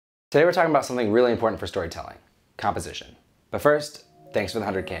Today we're talking about something really important for storytelling, composition. But first, thanks for the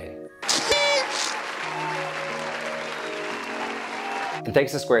 100K. And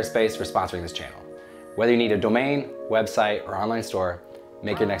thanks to Squarespace for sponsoring this channel. Whether you need a domain, website, or online store,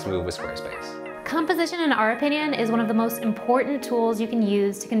 make your next move with Squarespace. Composition, in our opinion, is one of the most important tools you can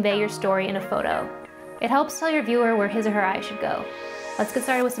use to convey your story in a photo. It helps tell your viewer where his or her eye should go. Let's get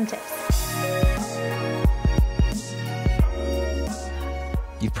started with some tips.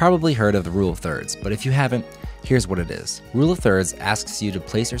 You've probably heard of the rule of thirds, but if you haven't, here's what it is. Rule of thirds asks you to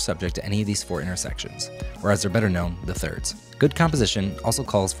place your subject at any of these four intersections, or as they're better known, the thirds. Good composition also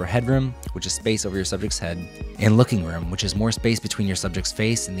calls for headroom, which is space over your subject's head, and looking room, which is more space between your subject's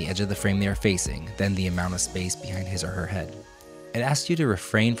face and the edge of the frame they are facing than the amount of space behind his or her head. It asks you to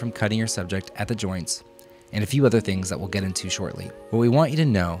refrain from cutting your subject at the joints, and a few other things that we'll get into shortly. What we want you to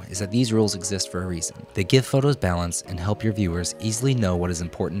know is that these rules exist for a reason. They give photos balance and help your viewers easily know what is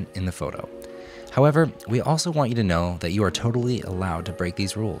important in the photo. However, we also want you to know that you are totally allowed to break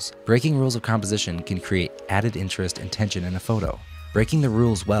these rules. Breaking rules of composition can create added interest and tension in a photo. Breaking the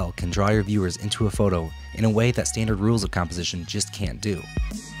rules well can draw your viewers into a photo in a way that standard rules of composition just can't do.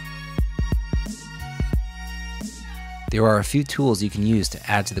 There are a few tools you can use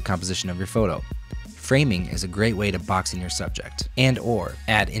to add to the composition of your photo. Framing is a great way to box in your subject and/or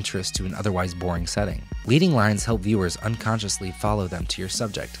add interest to an otherwise boring setting. Leading lines help viewers unconsciously follow them to your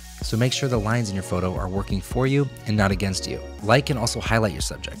subject, so make sure the lines in your photo are working for you and not against you. Light can also highlight your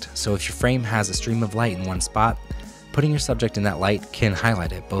subject, so if your frame has a stream of light in one spot, putting your subject in that light can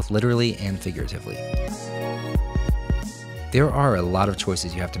highlight it both literally and figuratively. There are a lot of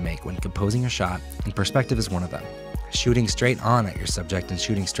choices you have to make when composing a shot, and perspective is one of them. Shooting straight on at your subject and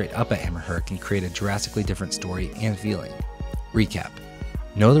shooting straight up at him or her can create a drastically different story and feeling. Recap.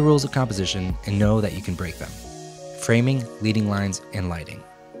 Know the rules of composition and know that you can break them. Framing, leading lines, and lighting.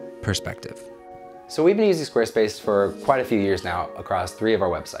 Perspective. So we've been using Squarespace for quite a few years now across 3 of our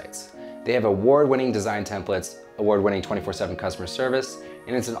websites. They have award-winning design templates, award-winning 24/7 customer service,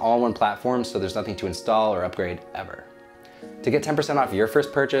 and it's an all-in-one platform, so there's nothing to install or upgrade ever. To get 10% off your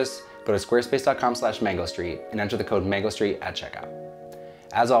first purchase, go to squarespace.com/mangostreet and enter the code MangoStreet at checkout.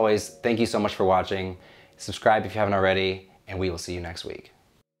 As always, thank you so much for watching. Subscribe if you haven't already, and we will see you next week.